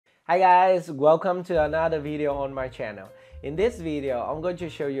Hi guys, welcome to another video on my channel. In this video, I'm going to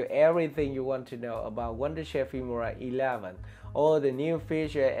show you everything you want to know about Wondershare Filmora 11, all the new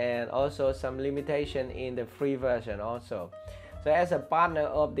feature and also some limitation in the free version also. So as a partner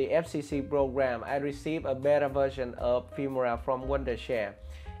of the FCC program, I received a beta version of Filmora from Wondershare,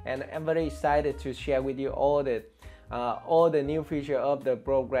 and I'm very excited to share with you all the new feature of the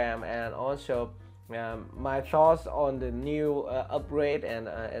program and also my thoughts on the new upgrade and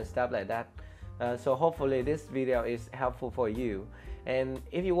stuff like that. So hopefully this video is helpful for you. And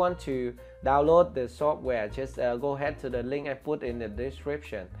if you want to download the software, just go ahead to the link I put in the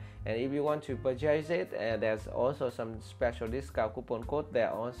description. And if you want to purchase it, there's also some special discount coupon code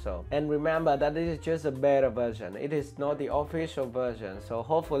there also. And remember that this is just a beta version. It is not the official version. So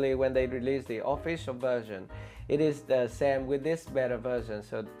hopefully when they release the official version, it is the same with this beta version,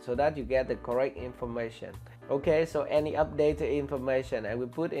 so that you get the correct information. Okay, so any updated information I will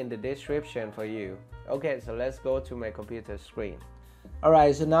put in the description for you. Okay, so let's go to my computer screen.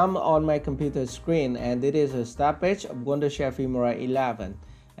 Alright, so now I'm on my computer screen and it is a start page of Wondershare Filmora 11.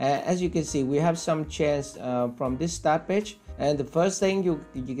 As you can see, we have some change from this start page. And the first thing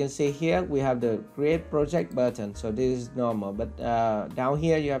you can see here, we have the create project button. So this is normal, but down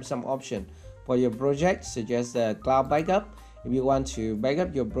here you have some option for your project, such as the cloud backup. If you want to back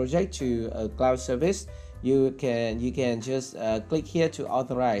up your project to a cloud service, you can just click here to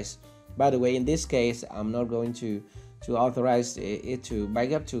authorize. By the way, in this case, I'm not going to authorize it to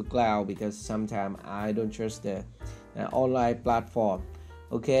back up to cloud because sometimes I don't trust the online platform.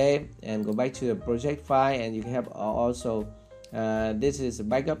 Okay, and go back to the project file, and you have also this is a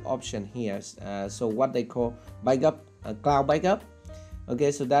backup option here. So what they call backup, cloud backup.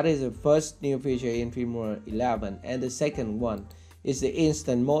 Okay, so that is the first new feature in Filmora 11, and the second one is the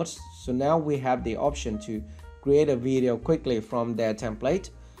instant mode. So now we have the option to create a video quickly from their template,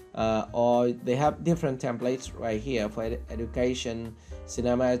 or they have different templates right here for education,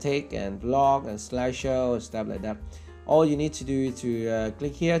 cinematic, and vlog, and slideshow, stuff like that. All you need to do is to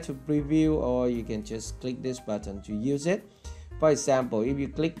click here to preview, or you can just click this button to use it. For example, if you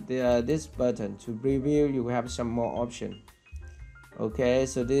click this button to preview, you have some more options. Okay,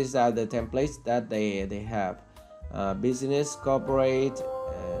 so these are the templates that they have. Business, corporate,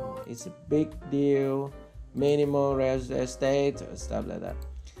 and it's a big deal, minimal real estate, stuff like that.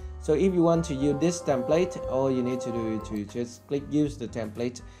 So if you want to use this template, all you need to do is to just click use the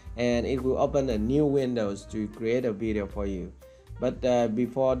template, and it will open a new windows to create a video for you. But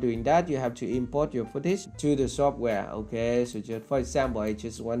before doing that, you have to import your footage to the software. Okay, so just for example, I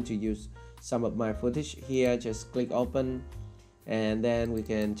just want to use some of my footage here. Just click open, and then we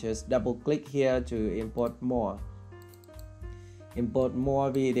can just double click here to import more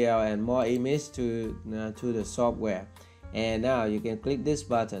video and more image to the software. And now you can click this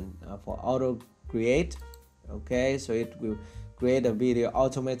button for auto create. Okay, so it will create a video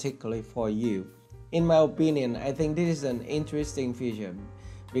automatically for you. In my opinion, I think this is an interesting feature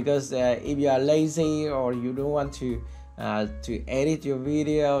because if you are lazy or you don't want to edit your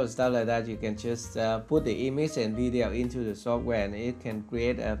video or stuff like that, you can just put the image and video into the software, and it can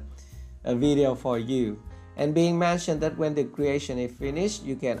create a video for you. And being mentioned that when the creation is finished,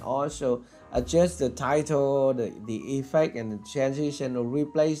 you can also adjust the title, the effect, and the transition, or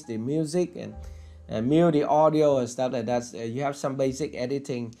replace the music and mute the audio and stuff like that. You have some basic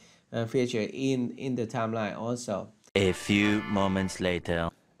editing feature in the timeline also. A few moments later.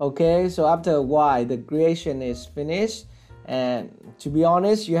 Okay, so after a while the creation is finished, and to be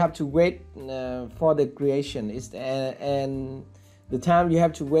honest, you have to wait for the creation. And the time you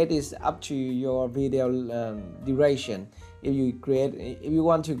have to wait is up to your video duration. If you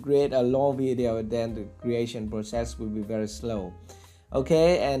want to create a long video, then the creation process will be very slow.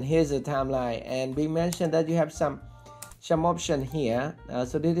 Okay, and here's the timeline, and we mentioned that you have some option here.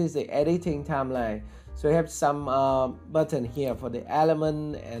 So this is the editing timeline. So you have some button here for the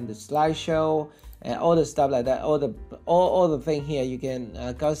element and the slideshow and all the stuff like that. All the thing here you can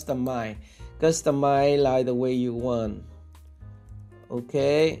customize like the way you want.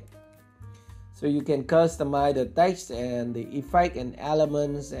 Okay, so you can customize the text and the effect and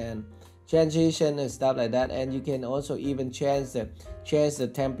elements and transition and stuff like that. And you can also even change the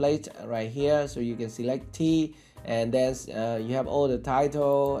template right here. So you can select T, and then you have all the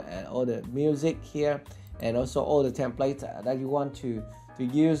title and all the music here, and also all the templates that you want to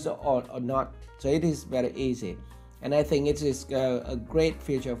use or not. So it is very easy, and I think it is a great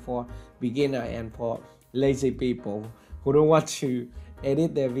feature for beginner and for lazy people who don't want to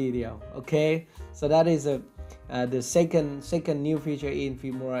edit their video. Okay, so that is the second new feature in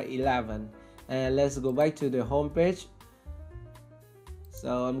Filmora 11. And let's go back to the home page.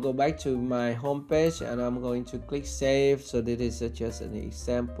 So I'm going back to my home page and I'm going to click save. So this is just an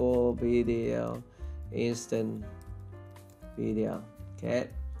example video, instant video. Okay,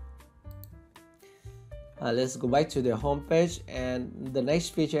 let's go back to the home page, and the next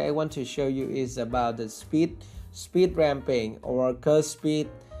feature I want to show you is about the speed ramping or curve speed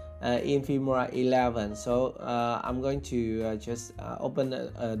in Filmora 11. So I'm going to just open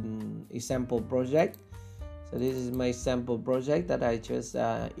an example project. So this is my sample project that I just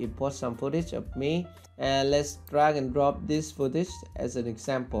import some footage of me, and let's drag and drop this footage as an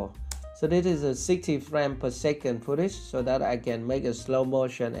example. So this is a 60 frame per second footage, so that I can make a slow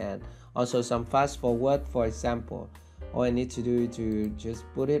motion and also some fast forward, for example. All I need to do is to just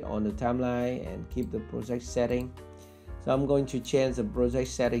put it on the timeline and keep the project setting. So I'm going to change the project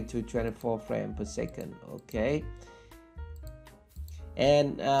setting to 24 frames per second. Okay.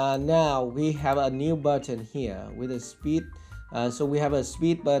 And now we have a new button here with a speed. So we have a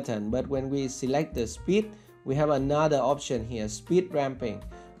speed button, but when we select the speed, we have another option here, speed ramping,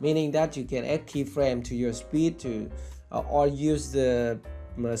 meaning that you can add keyframe to your speed to or use the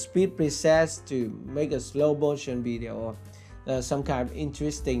speed presets to make a slow motion video or some kind of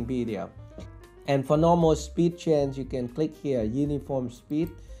interesting video. And for normal speed change, you can click here, uniform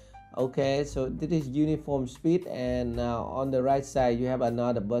speed. Okay, so this is uniform speed, and on the right side you have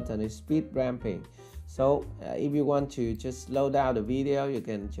another button, is speed ramping. So if you want to just slow down the video, you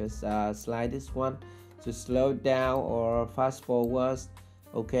can just slide this one to slow down or fast forward,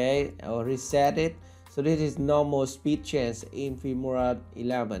 okay, or reset it. So this is normal speed change in Filmora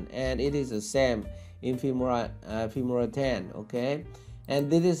 11, and it is the same in Filmora 10. Okay,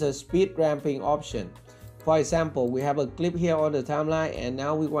 and this is a speed ramping option. For example, we have a clip here on the timeline, and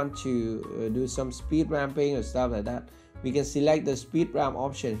now we want to do some speed ramping or stuff like that. We can select the speed ramp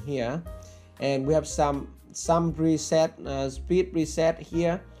option here, and we have some preset speed preset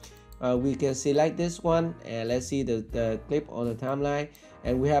here. We can select this one, and let's see the clip on the timeline.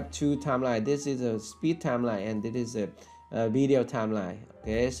 And we have two timelines. This is a speed timeline, and this is a video timeline.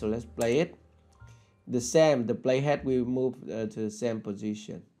 Okay, so let's play it. The same, the playhead will move to the same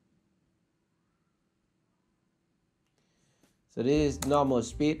position. So this is normal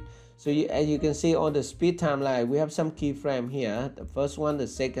speed. So as you can see on the speed timeline, we have some keyframe here. The first one, the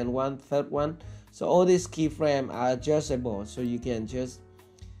second one, third one. So all these keyframes are adjustable. So you can just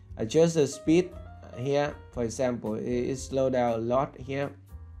adjust the speed here. For example, it slowed down a lot here,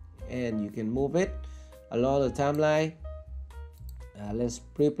 and you can move it along the timeline. Let's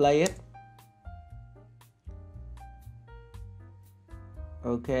pre-play it.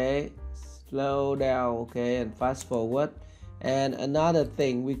 Okay, slow down, okay, and fast forward. And another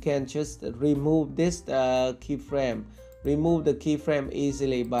thing, we can just remove this keyframe, remove the keyframe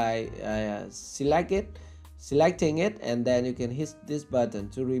easily by selecting it, and then you can hit this button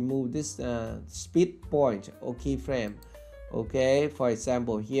to remove this speed point or keyframe. Okay, for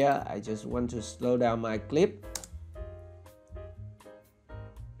example, here I just want to slow down my clip.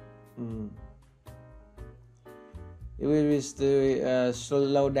 It will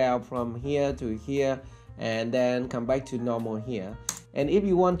slow down from here to here, and then come back to normal here. And if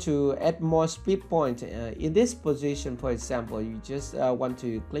you want to add more speed point in this position, for example, you just want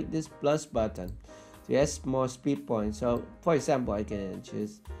to click this plus button to add more speed point. So for example, I can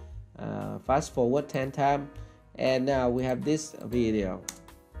just fast forward 10 times, and now we have this video.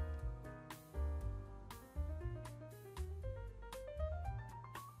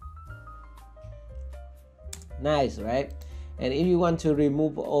 Nice, right? And if you want to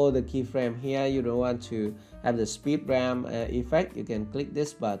remove all the keyframe here, you don't want to have the speed ramp effect, you can click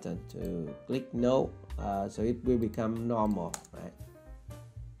this button to click no, so it will become normal, right?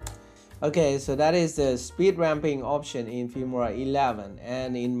 Okay, so that is the speed ramping option in Filmora 11,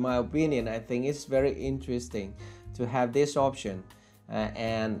 and in my opinion, I think it's very interesting to have this option,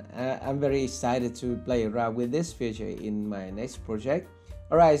 and I'm very excited to play around with this feature in my next project.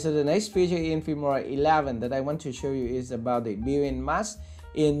 Alright, so the next feature in Filmora 11 that I want to show you is about the built-in mask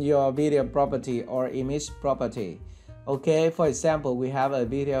in your video property or image property. Okay, for example, we have a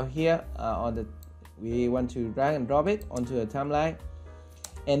video here we want to drag and drop it onto a timeline.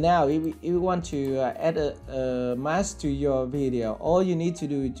 And now if you want to add a mask to your video, all you need to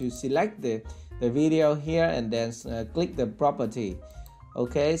do is to select the video here and then click the property.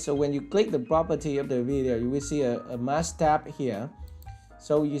 Okay, so when you click the property of the video, you will see a mask tab here.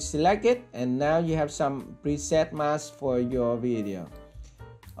 So you select it, and now you have some preset mask for your video.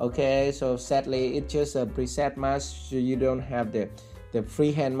 Okay, so sadly it's just a preset mask, so you don't have the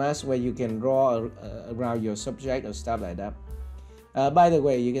freehand mask where you can draw around your subject or stuff like that. By the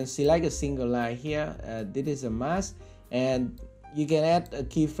way, you can select a single line here. This is a mask, and you can add a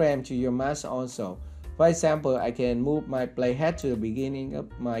keyframe to your mask also. For example, I can move my playhead to the beginning of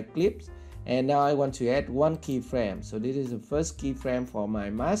my clips, and now I want to add one keyframe. So this is the first keyframe for my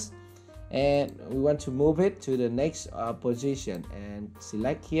mask, and we want to move it to the next position, and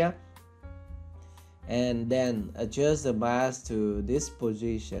select here and then adjust the mask to this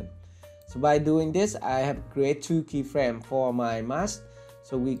position. So by doing this, I have created two keyframes for my mask.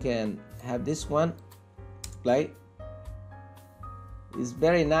 So we can have this one play. It's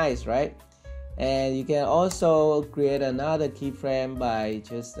very nice, right? And you can also create another keyframe by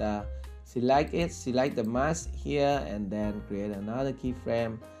just select the mask here, and then create another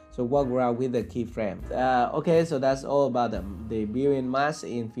keyframe. So walk around with the keyframe. Okay, so that's all about the built-in mask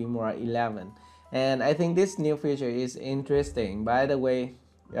in Filmora 11. And I think this new feature is interesting. By the way,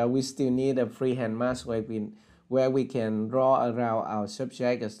 we still need a freehand mask where we can draw around our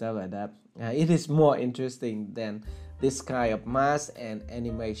subject and stuff like that. It is more interesting than this kind of mask and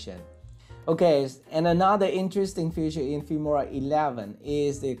animation. Okay, and another interesting feature in Filmora 11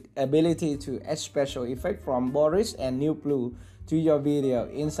 is the ability to add special effect from Boris and NewBlue to your video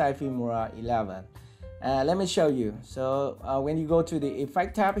inside Filmora 11. Let me show you. So when you go to the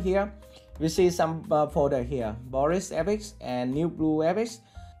Effect tab here, you see some folder here, BorisFx and NewBlueFX.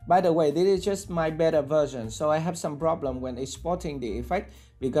 By the way, this is just my beta version, so I have some problem when exporting the effect,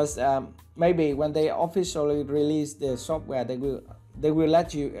 because maybe when they officially release the software, they will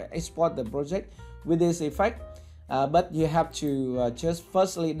let you export the project with this effect. But you have to just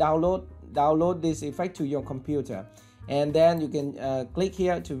firstly download this effect to your computer, and then you can click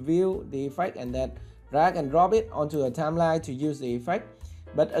here to view the effect, and then drag and drop it onto a timeline to use the effect.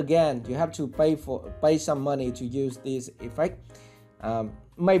 But again, you have to pay some money to use this effect.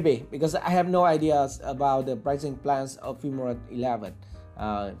 Maybe because I have no ideas about the pricing plans of Filmora 11.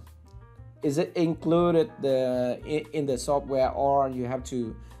 Is it included in the software, or you have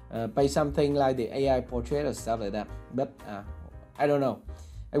to pay something like the AI portrait or stuff like that? But I don't know.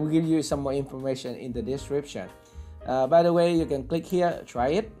 I will give you some more information in the description. By the way, you can click here, try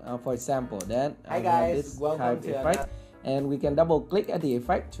it. For example, then hi guys, welcome to effect, and we can double click at the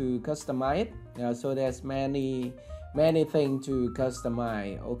effect to customize it. So there's many things to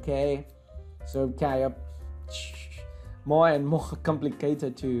customize. Okay, so kind of more and more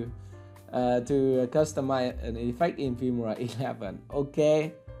complicated to customize an effect in Filmora 11.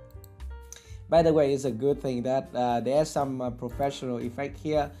 Okay, by the way, it's a good thing that there's some professional effect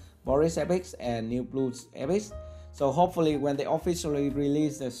here, BorisFx and NewBlueFX. So hopefully when they officially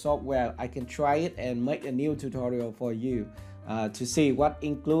release the software, I can try it and make a new tutorial for you to see what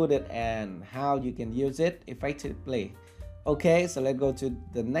included and how you can use it effectively. Okay, so let's go to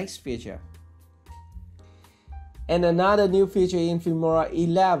the next feature. And another new feature in Filmora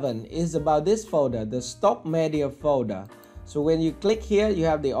 11 is about this folder, the stock media folder. So when you click here, you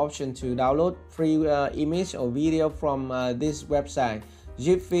have the option to download free image or video from this website,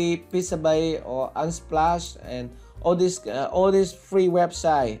 Jacky, Pixabay, or Unsplash, and all these free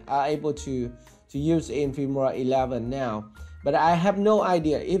websites are able to use in Filmora 11 now. But I have no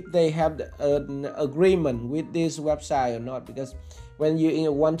idea if they have an agreement with this website or not, because when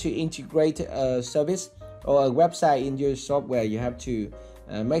you want to integrate a service or a website in your software, you have to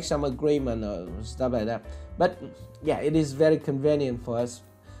make some agreement or stuff like that. But yeah, it is very convenient for us.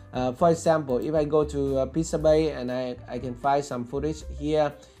 For example, if I go to Pixabay and I can find some footage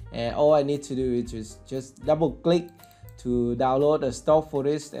here, and all I need to do is just double click to download the stock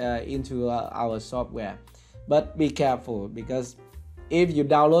footage into our software. But be careful, because if you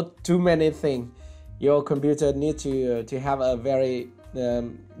download too many things, your computer needs to have a very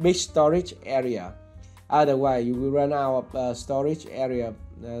big storage area. Otherwise, you will run out of storage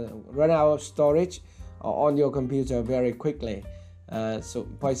on your computer very quickly. So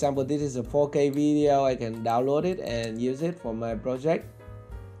for example, this is a 4K video. I can download it and use it for my project.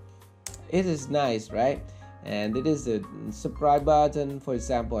 It is nice, right? And it is the subscribe button. For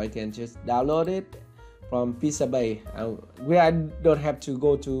example, I can just download it from Pixabay, where I don't have to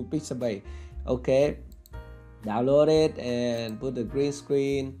go to Pixabay. Okay, download it and put the green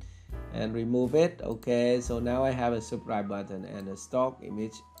screen and remove it. Okay, so now I have a subscribe button and a stock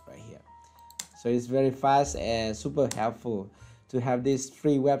image right here. So it's very fast and super helpful to have this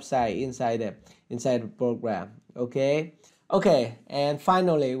free website inside the program. Okay, and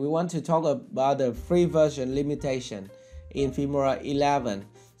finally we want to talk about the free version limitation in Filmora 11.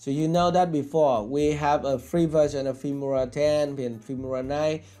 So you know that before we have a free version of Filmora 10 and Filmora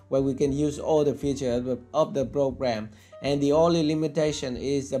 9 where we can use all the features of the program, and the only limitation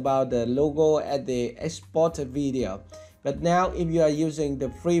is about the logo at the exported video. But now if you are using the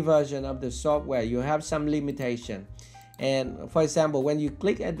free version of the software, you have some limitation. And for example, when you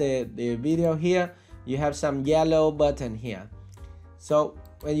click at the video here, you have some yellow button here. So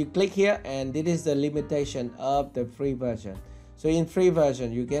when you click here, and this is the limitation of the free version. So in free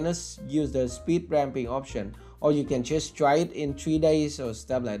version, you cannot use the speed ramping option, or you can just try it in 3 days or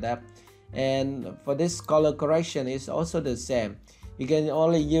stuff like that. And for this color correction, it's also the same. You can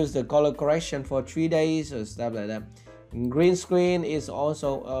only use the color correction for 3 days or stuff like that. Green screen is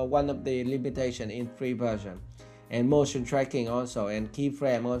also one of the limitation in free version, and motion tracking also, and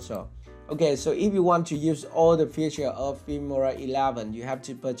keyframe also. Okay, so if you want to use all the feature of Filmora 11, you have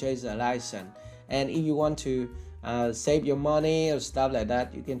to purchase a license. And if you want to save your money or stuff like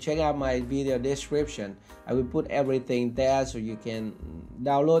that, you can check out my video description. I will put everything there so you can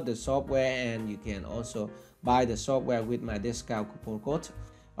download the software, and you can also buy the software with my discount coupon code.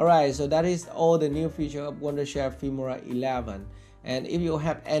 Alright, so that is all the new feature of Wondershare Filmora 11. And if you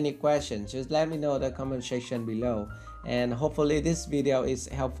have any questions, just let me know in the comment section below. And hopefully this video is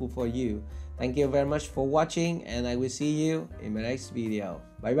helpful for you. Thank you very much for watching, and I will see you in my next video.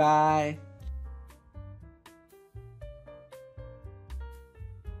 Bye bye.